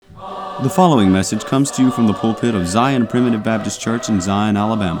The following message comes to you from the pulpit of Zion Primitive Baptist Church in Zion,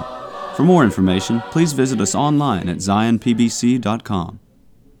 Alabama. For more information, please visit us online at zionpbc.com.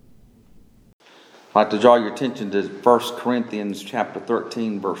 I'd like to draw your attention to 1 Corinthians chapter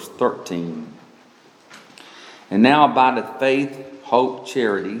 13, verse 13. And now abideth faith, hope,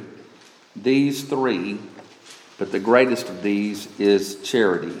 charity, these three, but the greatest of these is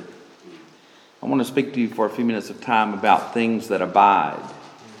charity. I want to speak to you for a few minutes of time about things that abide.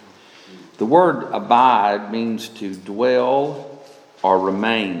 The word abide means to dwell or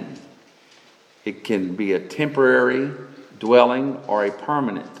remain. It can be a temporary dwelling or a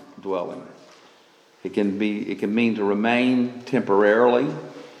permanent dwelling. It can mean to remain temporarily,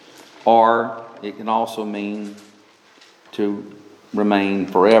 or it can also mean to remain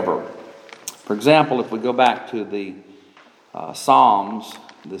forever. For example, if we go back to the Psalms,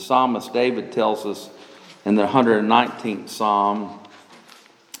 the psalmist David tells us in the 119th Psalm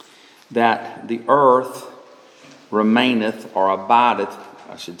that the earth remaineth or abideth,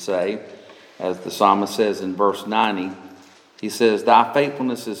 I should say, as the psalmist says in verse 90. He says, Thy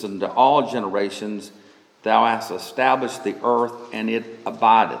faithfulness is unto all generations. Thou hast established the earth, and it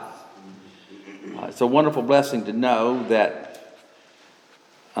abideth. It's a wonderful blessing to know that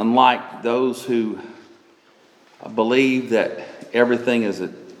unlike those who believe that everything is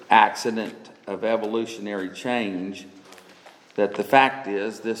an accident of evolutionary change, that the fact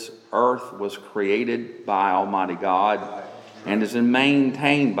is this earth was created by Almighty God and is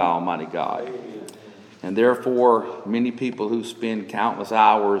maintained by Almighty God. And therefore, many people who spend countless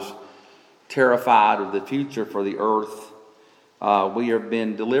hours terrified of the future for the earth, we have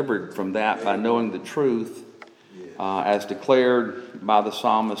been delivered from that by knowing the truth as declared by the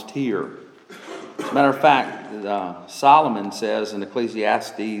psalmist here. As a matter of fact, Solomon says in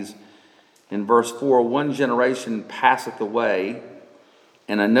Ecclesiastes in verse 4, One generation passeth away,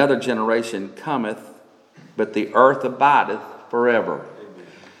 and another generation cometh, but the earth abideth forever.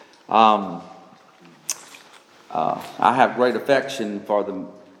 I have great affection for the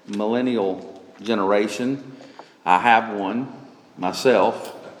millennial generation. I have one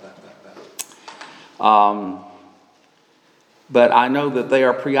myself. But I know that they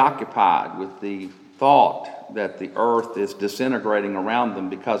are preoccupied with the thought that the earth is disintegrating around them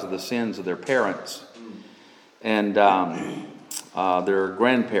because of the sins of their parents and their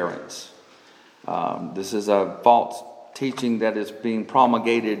grandparents. This is a false teaching that is being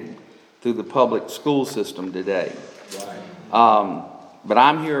promulgated through the public school system today. But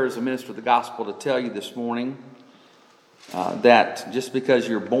I'm here as a minister of the gospel to tell you this morning that just because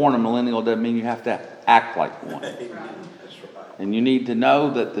you're born a millennial doesn't mean you have to act like one. And you need to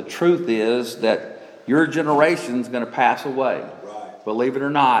know that the truth is that your generation's going to pass away. Right. Believe it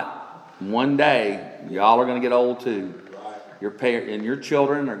or not, one day y'all are going to get old too. Right. Your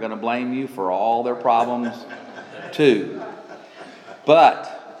children are going to blame you for all their problems too.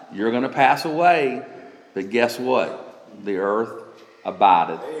 But you're going to pass away. But guess what? The earth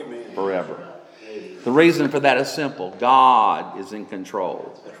abideth forever. The reason for that is simple. God is in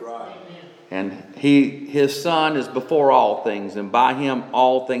control. That's right. And his Son is before all things, and by him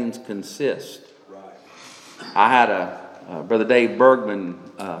all things consist. Right. I had Brother Dave Bergman,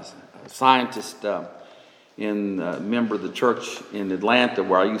 a scientist member of the church in Atlanta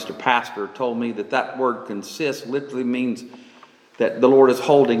where I used to pastor, told me that word consist literally means that the Lord is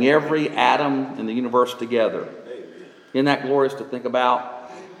holding every atom in the universe together. Isn't that glorious to think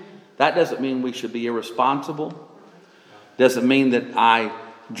about? That doesn't mean we should be irresponsible. Doesn't mean that I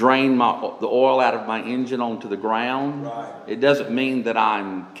drain the oil out of my engine onto the ground. Right. It doesn't mean that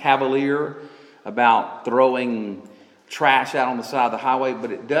I'm cavalier about throwing trash out on the side of the highway, but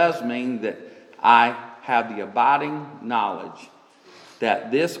it does mean that I have the abiding knowledge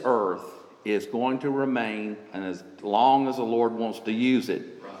that this earth is going to remain and as long as the Lord wants to use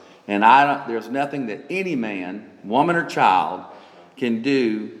it. Right. And there's nothing that any man, woman, or child can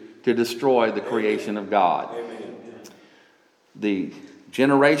do to destroy the creation of God. Amen. The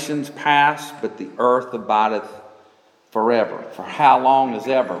generations pass, but the earth abideth forever. For how long is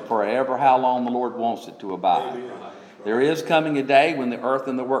ever? Forever, how long the Lord wants it to abide. Amen. There is coming a day when the earth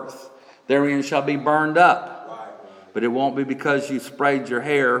and the works therein shall be burned up. But it won't be because you sprayed your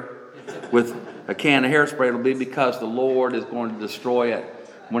hair with a can of hairspray. It'll be because the Lord is going to destroy it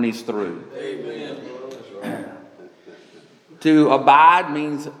when he's through. Amen. To abide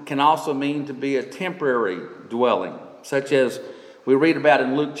can also mean to be a temporary dwelling, such as we read about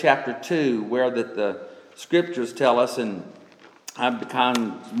in Luke chapter 2, where that the scriptures tell us, and I've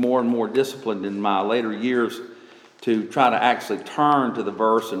become more and more disciplined in my later years to try to actually turn to the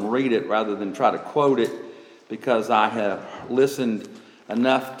verse and read it rather than try to quote it, because I have listened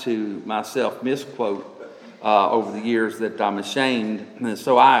enough to myself misquote over the years that I'm ashamed. And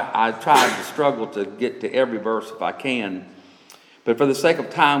so I tried to struggle to get to every verse if I can. But for the sake of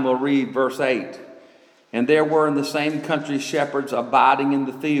time, we'll read verse 8. And there were in the same country shepherds abiding in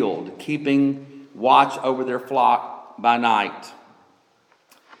the field, keeping watch over their flock by night.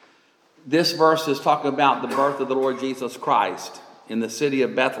 This verse is talking about the birth of the Lord Jesus Christ in the city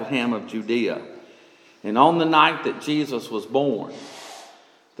of Bethlehem of Judea. And on the night that Jesus was born,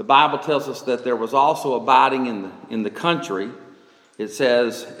 the Bible tells us that there was also abiding in the country. It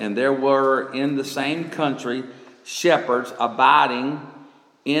says, and there were in the same country shepherds abiding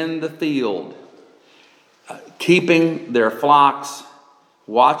in the field, keeping their flocks,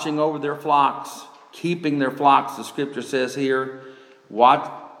 watching over their flocks, keeping their flocks, the scripture says here,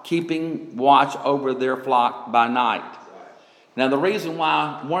 keeping watch over their flock by night. Now the reason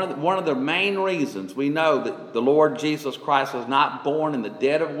why, one of the main reasons we know that the Lord Jesus Christ was not born in the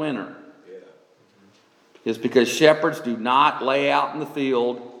dead of winter is because shepherds do not lay out in the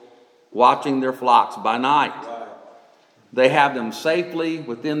field watching their flocks by night. They have them safely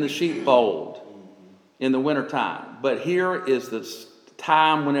within the sheepfold in the wintertime. But here is the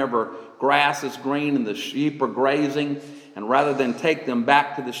time whenever grass is green and the sheep are grazing, and rather than take them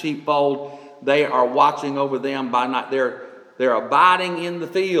back to the sheepfold, they are watching over them by night. They're abiding in the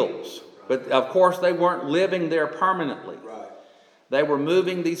fields. But of course they weren't living there permanently. They were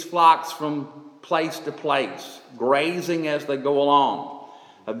moving these flocks from place to place, grazing as they go along.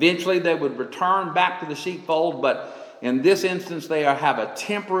 Eventually they would return back to the sheepfold, but in this instance they have a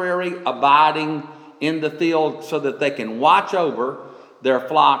temporary abiding in the field so that they can watch over their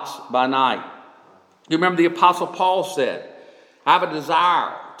flocks by night. You remember the Apostle Paul said, I have a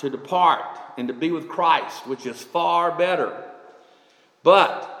desire to depart and to be with Christ, which is far better.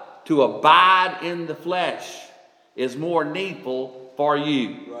 But to abide in the flesh is more needful for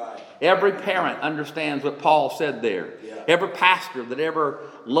you. Every parent understands what Paul said there. Every pastor that ever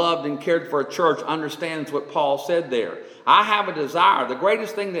loved and cared for a church understands what Paul said there. I have a desire. The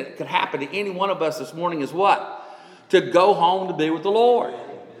greatest thing that could happen to any one of us this morning is what? To go home to be with the Lord.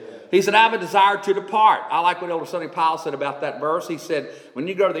 He said, I have a desire to depart. I like what Elder Sonny Powell said about that verse. He said, when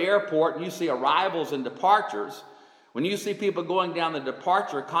you go to the airport and you see arrivals and departures, when you see people going down the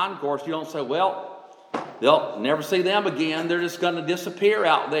departure concourse, you don't say, well, they'll never see them again. They're just going to disappear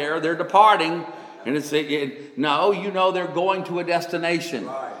out there. They're departing. And no, you know they're going to a destination.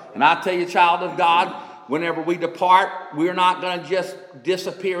 And I tell you, child of God, whenever we depart, we're not going to just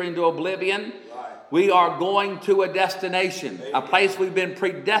disappear into oblivion. We are going to a destination, a place we've been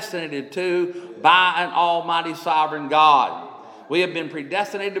predestinated to by an almighty sovereign God. We have been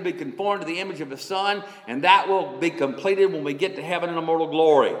predestinated to be conformed to the image of His Son, and that will be completed when we get to heaven in immortal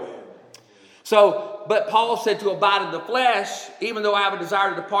glory. So, but Paul said to abide in the flesh, even though I have a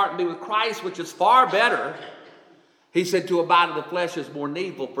desire to depart and be with Christ, which is far better, he said to abide in the flesh is more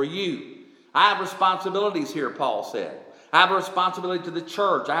needful for you. I have responsibilities here, Paul said. I have a responsibility to the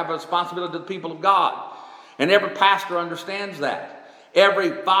church. I have a responsibility to the people of God. And every pastor understands that.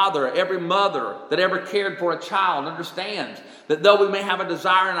 Every father, every mother that ever cared for a child understands that though we may have a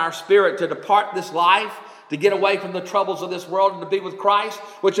desire in our spirit to depart this life, to get away from the troubles of this world and to be with Christ,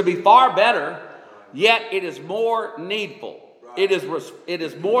 which would be far better, yet it is more needful. It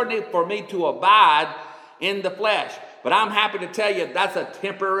is more needful for me to abide in the flesh. But I'm happy to tell you that's a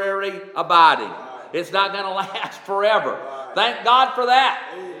temporary abiding. It's not going to last forever. Thank God for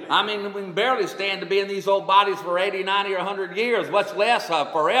that. I mean, we can barely stand to be in these old bodies for 80, 90, or 100 years, much less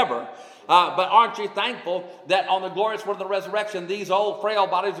forever. But aren't you thankful that on the glorious word of the resurrection, these old frail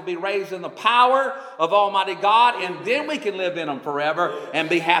bodies will be raised in the power of Almighty God, and then we can live in them forever and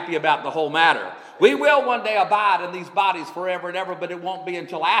be happy about the whole matter. We will one day abide in these bodies forever and ever, but it won't be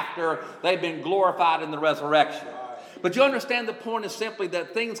until after they've been glorified in the resurrection. But you understand the point is simply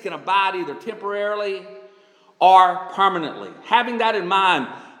that things can abide either temporarily or permanently. Having that in mind,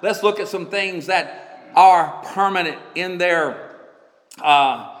 let's look at some things that are permanent in their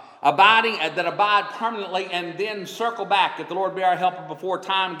abiding, that abide permanently, and then circle back, if the Lord be our helper before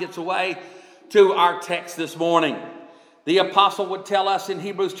time gets away, to our text this morning. The apostle would tell us in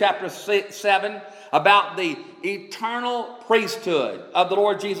Hebrews chapter 7 about the eternal priesthood of the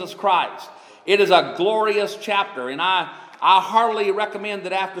Lord Jesus Christ. It is a glorious chapter, and I heartily recommend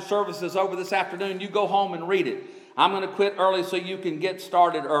that after service is over this afternoon, you go home and read it. I'm going to quit early so you can get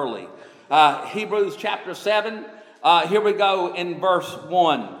started early. Hebrews chapter 7, here we go in verse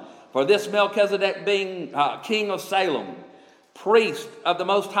 1. For this Melchizedek being king of Salem, priest of the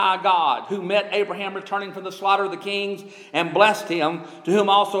Most High God, who met Abraham returning from the slaughter of the kings and blessed him, to whom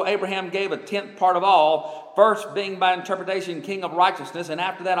also Abraham gave a tenth part of all, first being by interpretation king of righteousness, and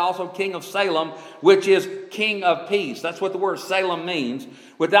after that also king of Salem, which is king of peace. That's what the word Salem means.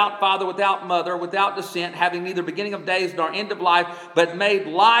 Without father, without mother, without descent, having neither beginning of days nor end of life, but made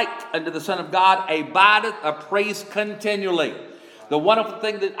like unto the Son of God, abideth a priest continually. The wonderful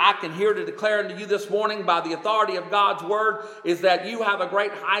thing that I can hear to declare unto you this morning by the authority of God's word is that you have a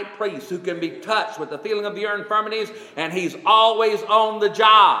great high priest who can be touched with the feeling of your infirmities, and he's always on the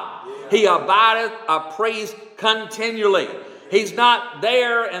job. He abideth a priest continually. He's not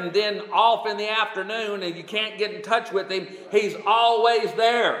there and then off in the afternoon and you can't get in touch with him. He's always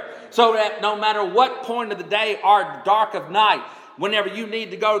there. So that no matter what point of the day or dark of night, whenever you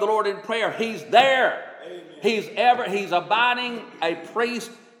need to go to the Lord in prayer, he's there. He's abiding a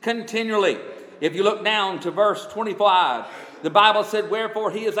priest continually. If you look down to verse 25, the Bible said,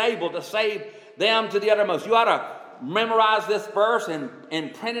 wherefore he is able to save them to the uttermost. You ought to memorize this verse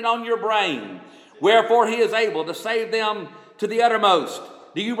and print it on your brain. Wherefore he is able to save them to the uttermost.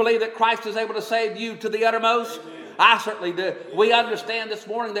 Do you believe that Christ is able to save you to the uttermost? Amen. I certainly do. We understand this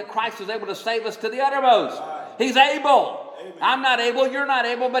morning that Christ is able to save us to the uttermost. He's able. Amen. I'm not able, you're not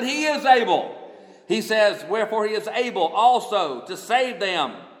able, but he is able. He says, wherefore he is able also to save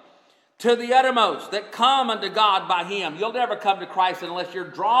them to the uttermost that come unto God by him. You'll never come to Christ unless you're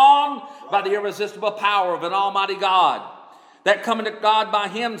drawn by the irresistible power of an almighty God. That come unto God by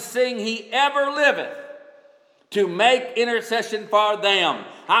him, seeing he ever liveth to make intercession for them.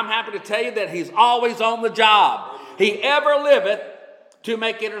 I'm happy to tell you that he's always on the job. He ever liveth to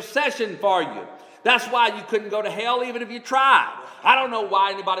make intercession for you. That's why you couldn't go to hell even if you tried. I don't know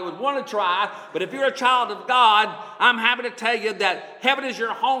why anybody would want to try, but if you're a child of God, I'm happy to tell you that heaven is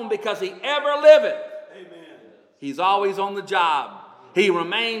your home because he ever liveth. Amen. He's always on the job. He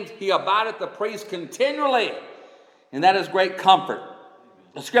abideth the priest continually, and that is great comfort.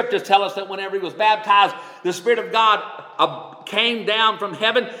 The scriptures tell us that whenever he was baptized, the Spirit of God came down from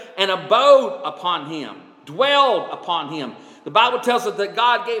heaven and abode upon him, dwelled upon him. The Bible tells us that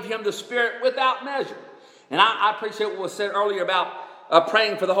God gave him the Spirit without measure. And I appreciate what was said earlier about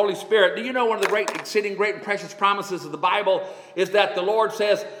praying for the Holy Spirit. Do you know one of the great, exceeding great and precious promises of the Bible is that the Lord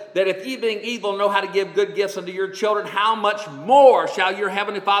says that if ye being evil know how to give good gifts unto your children, how much more shall your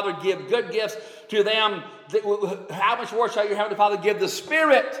heavenly Father give good gifts to them? How much more shall your heavenly Father give the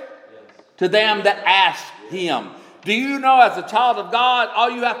Spirit to them that ask him? Do you know, as a child of God, all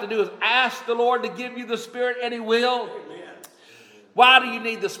you have to do is ask the Lord to give you the Spirit, and he will? Why do you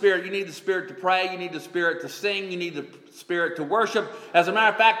need the Spirit? You need the Spirit to pray. You need the Spirit to sing. You need the Spirit to worship. As a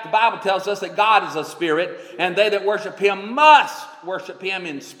matter of fact, the Bible tells us that God is a spirit, and they that worship him must worship him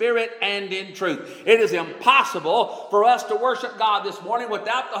in spirit and in truth. It is impossible for us to worship God this morning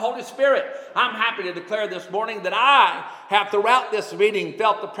without the Holy Spirit. I'm happy to declare this morning that I have throughout this meeting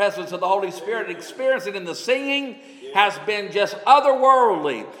felt the presence of the Holy Spirit, and experienced it in the singing has been just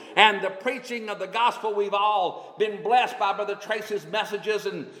otherworldly. And the preaching of the gospel, we've all been blessed by Brother Tracy's messages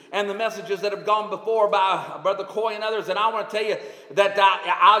and the messages that have gone before by Brother Coy and others. And I want to tell you that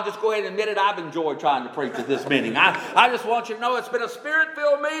I'll just go ahead and admit it, I've enjoyed trying to preach at this meeting. I just want you to know it's been a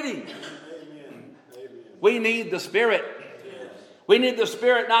Spirit-filled meeting. Amen. We need the Spirit. Yes. We need the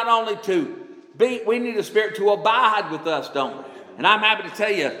Spirit not only we need the Spirit to abide with us, don't we? And I'm happy to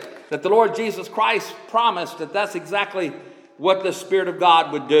tell you that the Lord Jesus Christ promised that that's exactly what the Spirit of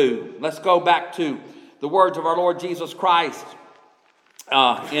God would do. Let's go back to the words of our Lord Jesus Christ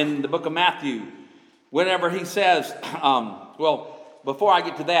in the book of Matthew. Whenever he says, before I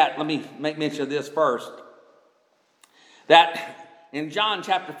get to that, let me make mention of this first. That in John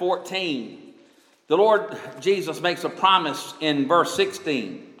chapter 14, the Lord Jesus makes a promise in verse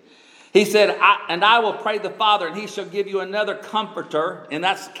 16. He said, I will pray the Father, and he shall give you another comforter, and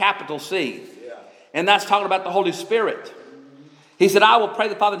that's capital C. Yeah. And that's talking about the Holy Spirit. He said, I will pray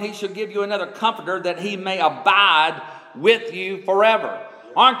the Father, and he shall give you another comforter, that he may abide with you forever.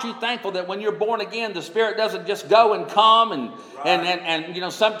 Aren't you thankful that when you're born again, the Spirit doesn't just go and come and you know,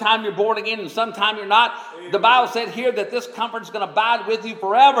 sometime you're born again and sometime you're not. The Bible said here that this comfort is going to abide with you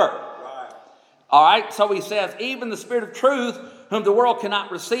forever. All right, so he says, even the Spirit of truth, whom the world cannot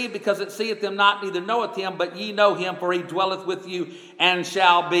receive, because it seeth him not, neither knoweth him, but ye know him, for he dwelleth with you and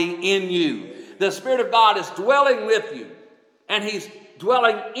shall be in you. The Spirit of God is dwelling with you, and he's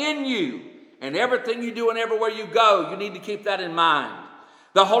dwelling in you. And everything you do and everywhere you go, you need to keep that in mind.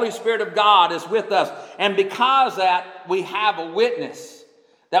 The Holy Spirit of God is with us. And because that, we have a witness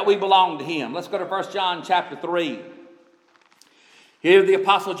that we belong to him. Let's go to 1 John chapter 3. Here the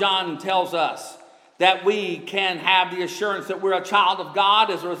Apostle John tells us that we can have the assurance that we're a child of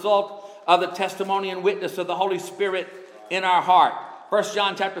God as a result of the testimony and witness of the Holy Spirit in our heart. 1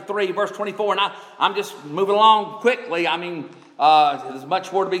 John chapter 3, verse 24, and I'm just moving along quickly. I mean, there's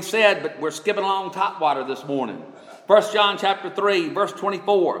much more to be said, but we're skipping along top water this morning. 1 John chapter 3, verse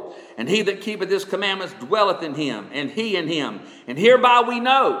 24, and he that keepeth his commandments dwelleth in him, and he in him. And hereby we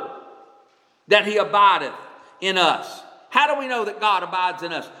know that he abideth in us. How do we know that God abides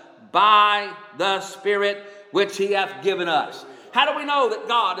in us? By the Spirit which he hath given us. How do we know that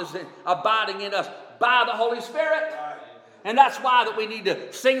God is abiding in us? By the Holy Spirit. And that's why that we need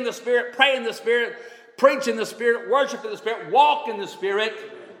to sing in the Spirit, pray in the Spirit, preach in the Spirit, worship in the Spirit, walk in the Spirit,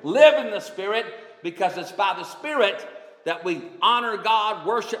 live in the Spirit, because it's by the Spirit that we honor God,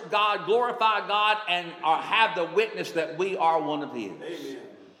 worship God, glorify God, and have the witness that we are one of His. Amen.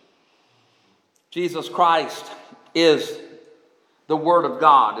 Jesus Christ is the Word of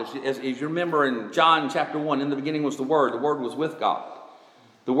God. As you remember in John chapter 1, in the beginning was the Word was with God.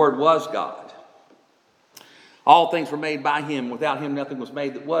 The Word was God. All things were made by Him. Without Him, nothing was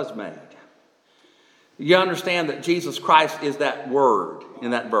made that was made. You understand that Jesus Christ is that Word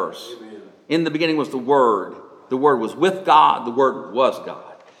in that verse. Amen. In the beginning was the Word. The Word was with God. The Word was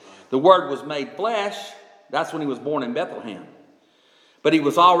God. The Word was made flesh. That's when He was born in Bethlehem. But He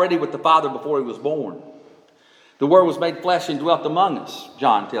was already with the Father before He was born. The Word was made flesh and dwelt among us,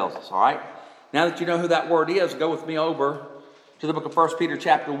 John tells us, all right? Now that you know who that Word is, go with me over to the book of 1 Peter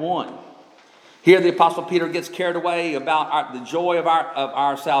chapter 1. Here the Apostle Peter gets carried away about the joy of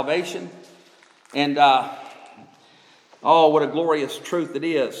our salvation. And, what a glorious truth it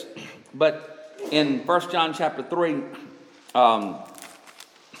is. But in 1 John chapter 3,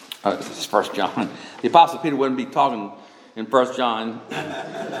 this is 1 John. The Apostle Peter wouldn't be talking in 1 John.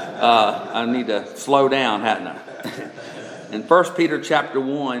 I need to slow down, hadn't I? In 1 Peter chapter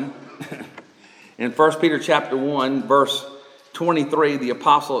 1, verse 23,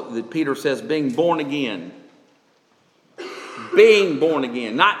 the Peter says, being born again. Being born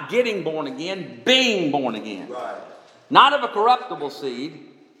again. Not getting born again, being born again. Right. Not of a corruptible seed,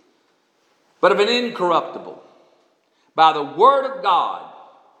 but of an incorruptible. By the word of God.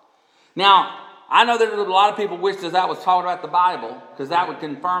 Now, I know that a lot of people wish that was talking about the Bible, because that would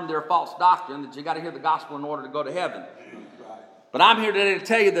confirm their false doctrine that you got to hear the gospel in order to go to heaven. But I'm here today to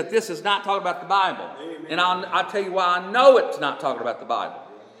tell you that this is not talking about the Bible. Amen. And I'll tell you why I know it's not talking about the Bible.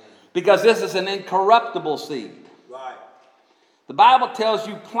 Because this is an incorruptible seed. Right. The Bible tells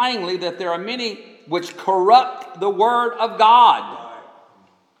you plainly that there are many which corrupt the word of God. Right.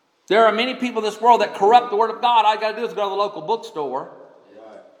 There are many people in this world that corrupt the word of God. All you got to do is go to the local bookstore.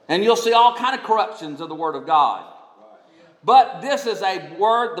 Right. And you'll see all kind of corruptions of the word of God. But this is a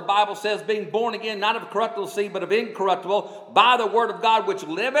word, the Bible says, being born again, not of corruptible seed, but of incorruptible, by the word of God, which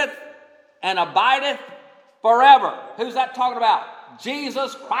liveth and abideth forever. Who's that talking about?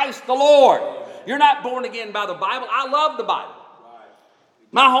 Jesus Christ the Lord. You're not born again by the Bible. I love the Bible.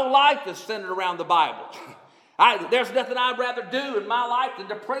 My whole life is centered around the Bible. There's nothing I'd rather do in my life than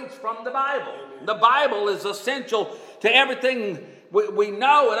to preach from the Bible. The Bible is essential to everything we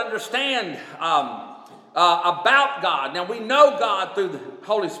know and understand about God. Now, we know God through the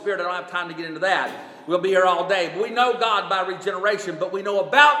Holy Spirit. I don't have time to get into that. We'll be here all day. But we know God by regeneration, but we know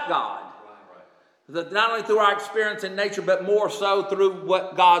about God. That not only through our experience in nature, but more so through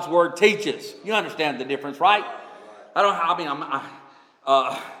what God's Word teaches. You understand the difference, right?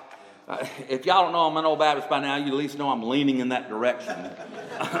 If y'all don't know I'm an old Baptist by now, you at least know I'm leaning in that direction.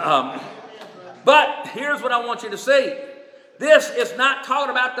 But here's what I want you to see. This is not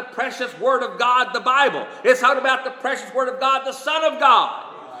talking about the precious Word of God, the Bible. It's talking about the precious Word of God, the Son of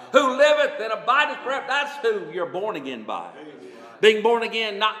God, who liveth and abideth forever. That's who you're born again by. Being born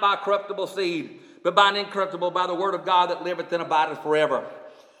again, not by corruptible seed, but by an incorruptible, by the Word of God that liveth and abideth forever.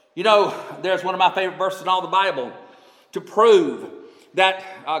 You know, there's one of my favorite verses in all the Bible to prove that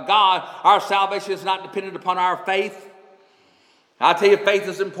God, our salvation is not dependent upon our faith. I'll tell you, faith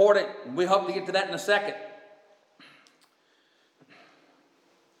is important. We hope to get to that in a second.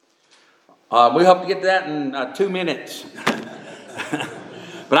 We hope to get to that in 2 minutes.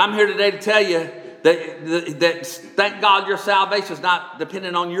 But I'm here today to tell you that thank God your salvation is not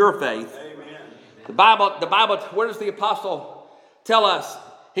dependent on your faith. Amen. The Bible, where does the apostle tell us?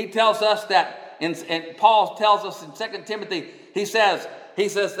 He tells us that, and Paul tells us in 2 Timothy, he says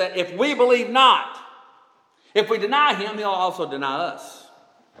that if we believe not, if we deny him, he'll also deny us.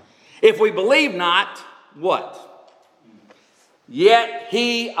 If we believe not, what? Yet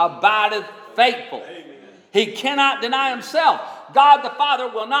he abideth faithful. Amen. He cannot deny himself. God the Father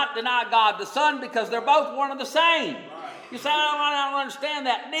will not deny God the Son because they're both one and the same. Right. You say, I don't understand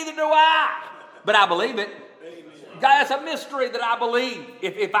that. Neither do I. but I believe it. God, it's a mystery that I believe.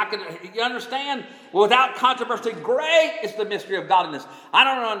 If I could, you understand? Without controversy, great is the mystery of godliness. I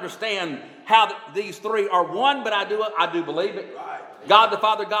don't understand how these three are one, but I do believe it. God the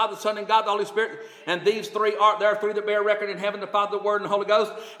Father, God the Son, and God the Holy Spirit. And these three are, there are three that bear record in heaven, the Father, the Word, and the Holy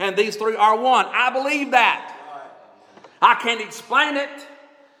Ghost. And these three are one. I believe that. I can't explain it,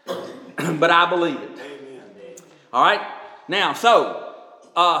 but I believe it. All right? Now, so,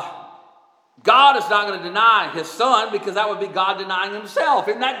 God is not going to deny his Son, because that would be God denying himself.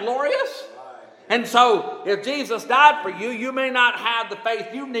 Isn't that glorious? And so, if Jesus died for you, you may not have the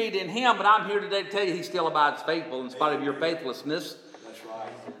faith you need in him, but I'm here today to tell you he still abides faithful in spite of your faithlessness. That's right.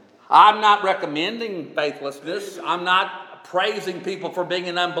 I'm not recommending faithlessness. I'm not praising people for being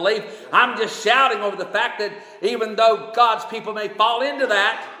in unbelief. I'm just shouting over the fact that even though God's people may fall into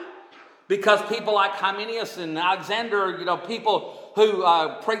that, because people like Hymenaeus and Alexander, people who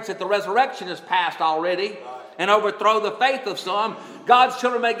preach that the resurrection is past already and overthrow the faith of some, God's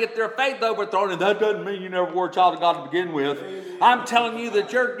children may get their faith overthrown, and that doesn't mean you never were a child of God to begin with. I'm telling you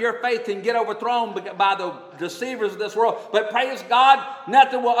that your faith can get overthrown by the deceivers of this world, but praise God,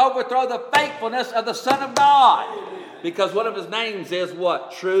 nothing will overthrow the faithfulness of the Son of God, because one of his names is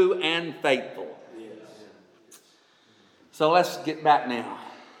what? True and faithful. So let's get back now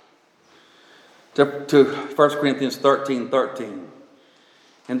to 1 Corinthians 13:13.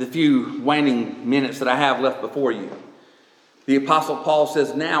 And the few waning minutes that I have left before you. The Apostle Paul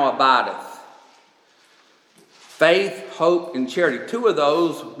says, now abideth faith, hope, and charity. Two of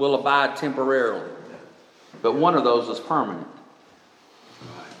those will abide temporarily, but one of those is permanent.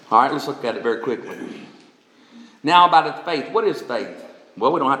 All right, let's look at it very quickly. Now abideth faith. What is faith?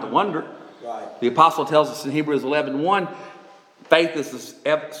 Well, we don't have to wonder. Right. The Apostle tells us in Hebrews 11:1, faith is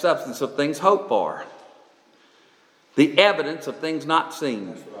the substance of things hoped for, the evidence of things not seen.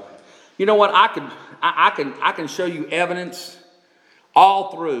 That's right. You know what? I can show you evidence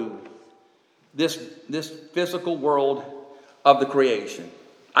all through this physical world of the creation.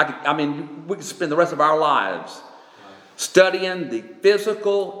 We could spend the rest of our lives studying the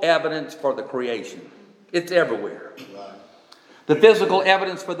physical evidence for the creation. It's everywhere. Right. The physical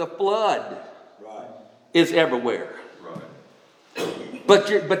evidence for the flood is everywhere. Right.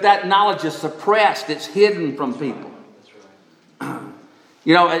 But that knowledge is suppressed. It's hidden from people.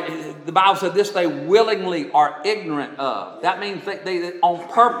 The Bible said this they willingly are ignorant of. That means they on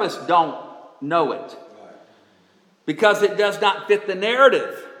purpose don't know it. Because it does not fit the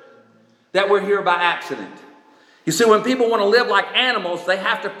narrative that we're here by accident. You see, when people want to live like animals, they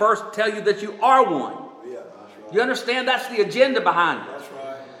have to first tell you that you are one. Yeah, that's right. You understand? That's the agenda behind it. That's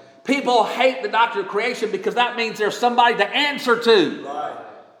right. People hate the doctrine of creation because that means there's somebody to answer to. Right.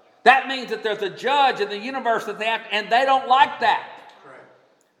 That means that there's a judge in the universe that and they don't like that.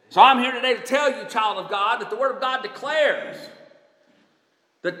 So I'm here today to tell you, child of God, that the Word of God declares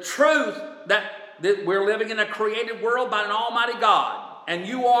the truth that we're living in a created world by an almighty God. And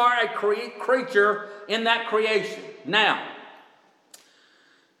you are a creature in that creation. Now,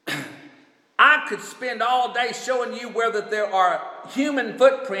 I could spend all day showing you where that there are human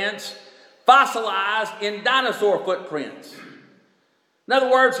footprints fossilized in dinosaur footprints. In other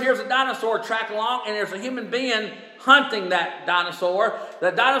words, here's a dinosaur tracking along, and there's a human being hunting that dinosaur.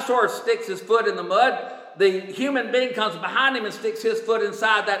 The dinosaur sticks his foot in the mud. The human being comes behind him and sticks his foot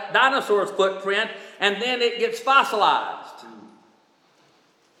inside that dinosaur's footprint, and then it gets fossilized.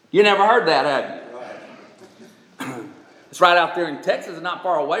 You never heard that, have you? It's right out there in Texas, and not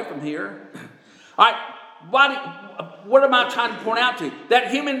far away from here. All right, what am I trying to point out to you?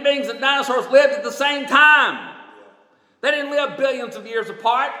 That human beings and dinosaurs lived at the same time. They didn't live billions of years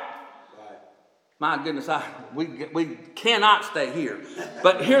apart. My goodness, we cannot stay here.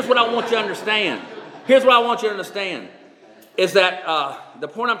 But here's what I want you to understand. Here's what I want you to understand. Is that the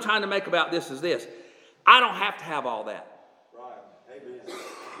point I'm trying to make about this is this. I don't have to have all that. Right.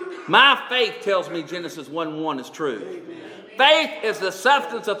 Amen. My faith tells me Genesis 1:1 is true. Amen. Faith is the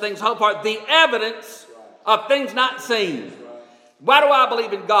substance of things hoped for, the evidence of things not seen. Why do I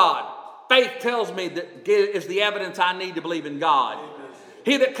believe in God? Faith tells me that is the evidence I need to believe in God.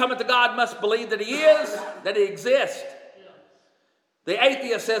 He that cometh to God must believe that he is, that he exists. The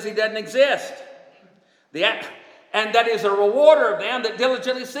atheist says he doesn't exist. And that is a rewarder of them that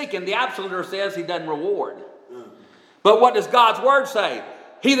diligently seek him. The absoluter says he doesn't reward. But what does God's word say?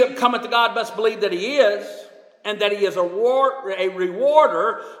 He that cometh to God must believe that he is, and that he is a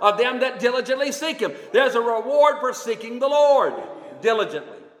rewarder of them that diligently seek him. There's a reward for seeking the Lord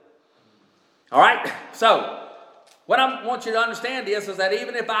diligently. All right? So, what I want you to understand is that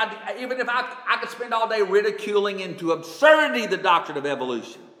even if I could spend all day ridiculing into absurdity the doctrine of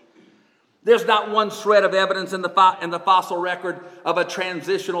evolution, There's not one shred of evidence in the fossil record of a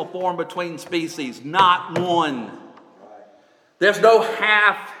transitional form between species. Not one. There's no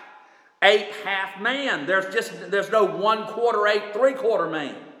half ape, half man. There's no 1/4 ape, 3/4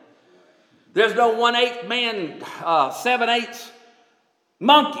 man. There's no 1/8 man, 7/8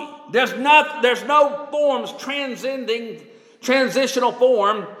 monkey. There's no forms transitional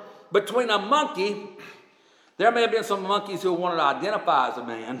form between a monkey. There may have been some monkeys who wanted to identify as a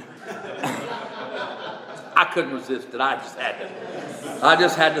man. I couldn't resist it. I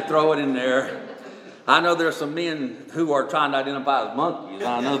just had to throw it in there. I know there's some men who are trying to identify as monkeys.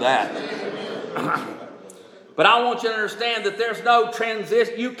 I know that. But I want you to understand that there's no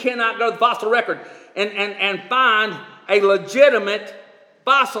transition. You cannot go to the fossil record and find a legitimate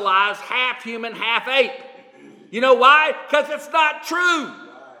fossilized half human, half ape. You know why? Because it's not true.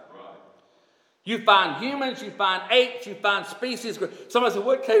 You find humans, you find apes, you find species. Somebody said,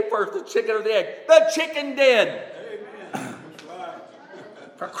 what came first, the chicken or the egg? The chicken did. Amen.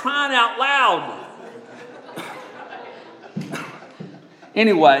 For crying out loud.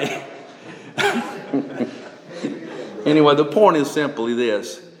 Anyway, the point is simply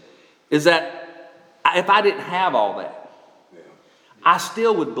this, is that if I didn't have all that, I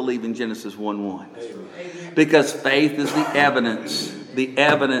still would believe in Genesis 1:1. Because faith is the evidence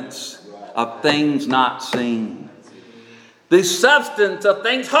of things not seen. The substance of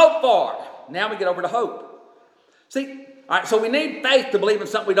things hoped for. Now we get over to hope. See, all right, so we need faith to believe in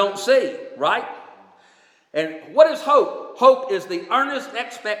something we don't see, right? And what is hope? Hope is the earnest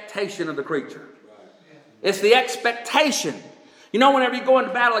expectation of the creature. It's the expectation. You know, whenever you go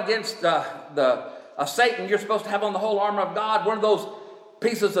into battle against Satan, you're supposed to have on the whole armor of God. One of those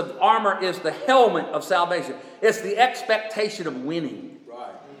pieces of armor is the helmet of salvation. It's the expectation of winning.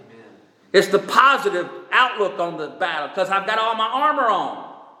 It's the positive outlook on the battle because I've got all my armor on.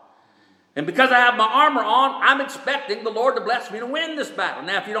 And because I have my armor on, I'm expecting the Lord to bless me to win this battle.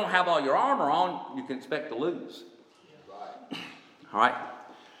 Now, if you don't have all your armor on, you can expect to lose. All right?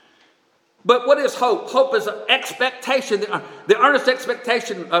 But what is hope? Hope is an expectation, the earnest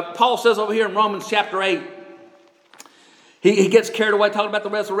expectation. Paul says over here in Romans chapter 8, he gets carried away talking about the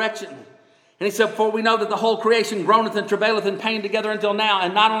resurrection. And he said, for we know that the whole creation groaneth and travaileth in pain together until now,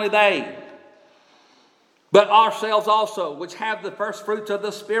 and not only they, but ourselves also, which have the first fruits of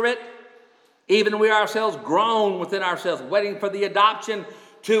the Spirit, even we ourselves groan within ourselves, waiting for the adoption,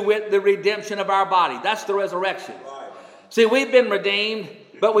 to wit, the redemption of our body. That's the resurrection. See, we've been redeemed,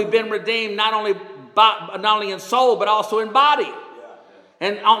 but we've been redeemed not only in soul, but also in body.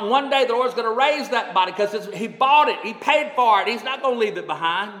 And on one day, the Lord's going to raise that body because He bought it. He paid for it. He's not going to leave it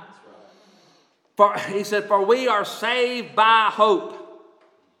behind. He said, for we are saved by hope.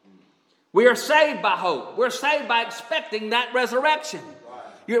 We are saved by hope. We're saved by expecting that resurrection.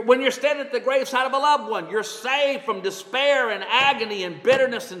 When you're standing at the graveside of a loved one, you're saved from despair and agony and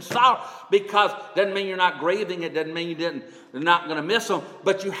bitterness and sorrow, because it doesn't mean you're not grieving. It doesn't mean you're not going to miss them,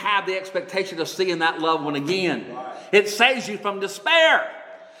 but you have the expectation of seeing that loved one again. It saves you from despair.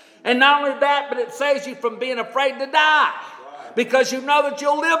 And not only that, but it saves you from being afraid to die, because you know that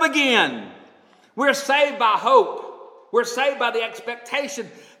you'll live again. We're saved by hope. We're saved by the expectation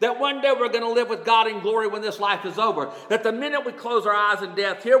that one day we're going to live with God in glory when this life is over. That the minute we close our eyes in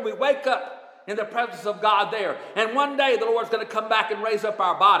death here, we wake up in the presence of God there. And one day the Lord's going to come back and raise up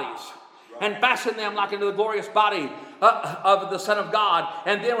our bodies and fashion them like into the glorious body of the Son of God.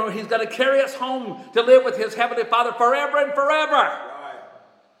 And then He's going to carry us home to live with His Heavenly Father forever and forever.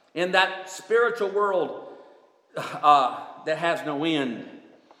 In that spiritual world that has no end.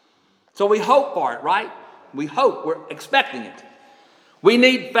 So we hope for it, right? We hope. We're expecting it. We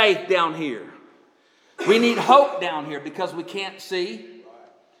need faith down here. We need hope down here because we can't see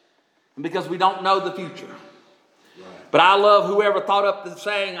and because we don't know the future. But I love whoever thought up the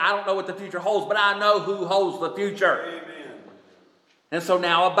saying, I don't know what the future holds, but I know who holds the future. Amen. And so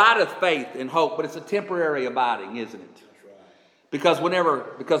now abideth faith and hope, but it's a temporary abiding, isn't it?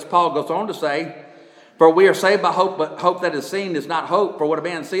 Because Paul goes on to say, for we are saved by hope, but hope that is seen is not hope. For what a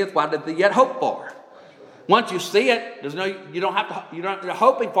man seeth, why doth he yet hope for? Once you see it, you're not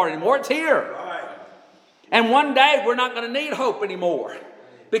hoping for it anymore. It's here. And one day we're not going to need hope anymore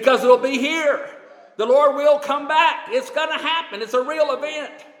because it'll be here. The Lord will come back. It's going to happen. It's a real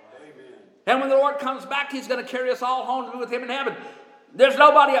event. And when the Lord comes back, He's going to carry us all home to be with Him in heaven. There's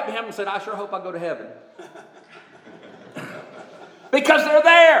nobody up in heaven who said, I sure hope I go to heaven. Because they're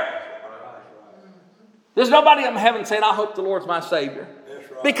there. There's nobody up in heaven saying, I hope the Lord's my Savior.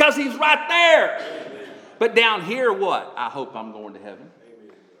 Because He's right there. But down here, what? I hope I'm going to heaven.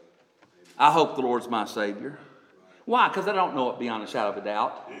 I hope the Lord's my Savior. Why? Because I don't know it beyond a shadow of a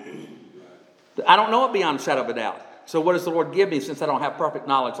doubt. I don't know it beyond a shadow of a doubt. So what does the Lord give me since I don't have perfect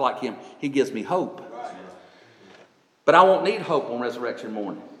knowledge like him? He gives me hope. But I won't need hope on resurrection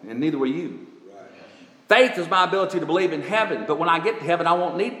morning, and neither will you. Faith is my ability to believe in heaven, but when I get to heaven, I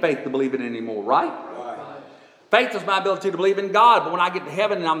won't need faith to believe in it anymore, right? Faith is my ability to believe in God, but when I get to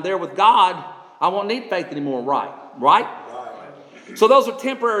heaven and I'm there with God, I won't need faith anymore, right? So those are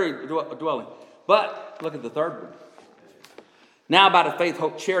temporary dwelling. But look at the third one. Now by the faith,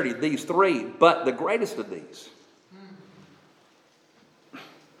 hope, charity, these three, but the greatest of these.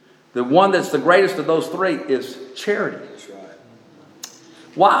 The one that's the greatest of those three is charity. That's right.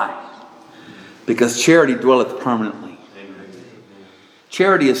 Why? Because charity dwelleth permanently.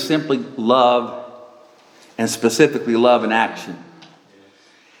 Charity is simply love, and specifically love in action.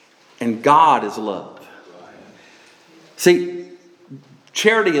 And God is love. See,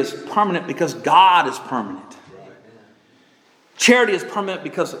 charity is permanent because God is permanent. Charity is permanent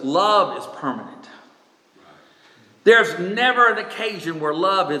because love is permanent. There's never an occasion where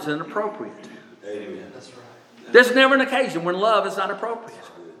love is inappropriate. Amen. There's never an occasion when love is not appropriate.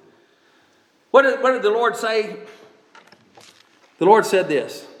 What did the Lord say? The Lord said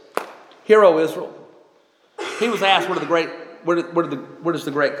this: "Hear, O Israel." He was asked, what is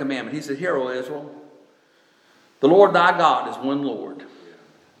the great commandment? He said, "Hear, O Israel, the Lord thy God is one Lord.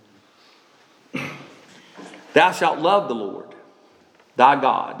 Thou shalt love the Lord thy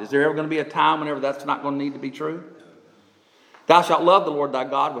God." Is there ever going to be a time whenever that's not going to need to be true? Thou shalt love the Lord thy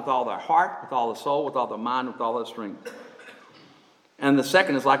God with all thy heart, with all thy soul, with all thy mind, with all thy strength. And the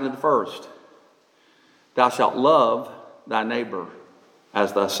second is like unto the first. Thou shalt love thy neighbor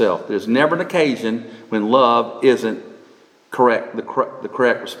as thyself. There's never an occasion when love isn't correct, the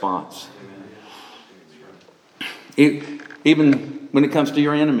correct response. Even when it comes to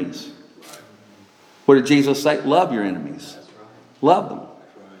your enemies. What did Jesus say? Love your enemies. Love them.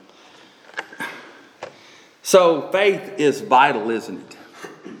 So faith is vital, isn't it?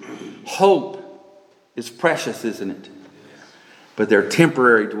 Hope is precious, isn't it? But they're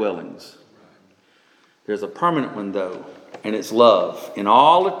temporary dwellings. There's a permanent one, though, and it's love. In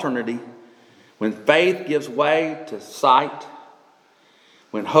all eternity, when faith gives way to sight,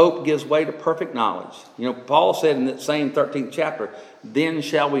 when hope gives way to perfect knowledge. You know, Paul said in that same 13th chapter, "Then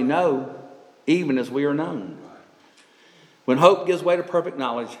shall we know, even as we are known." When hope gives way to perfect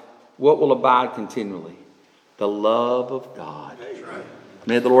knowledge, what will abide continually? The love of God.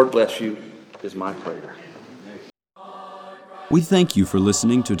 May the Lord bless you, is my prayer. We thank you for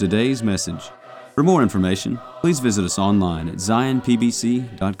listening to today's message. For more information, please visit us online at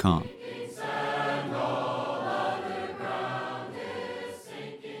zionpbc.com.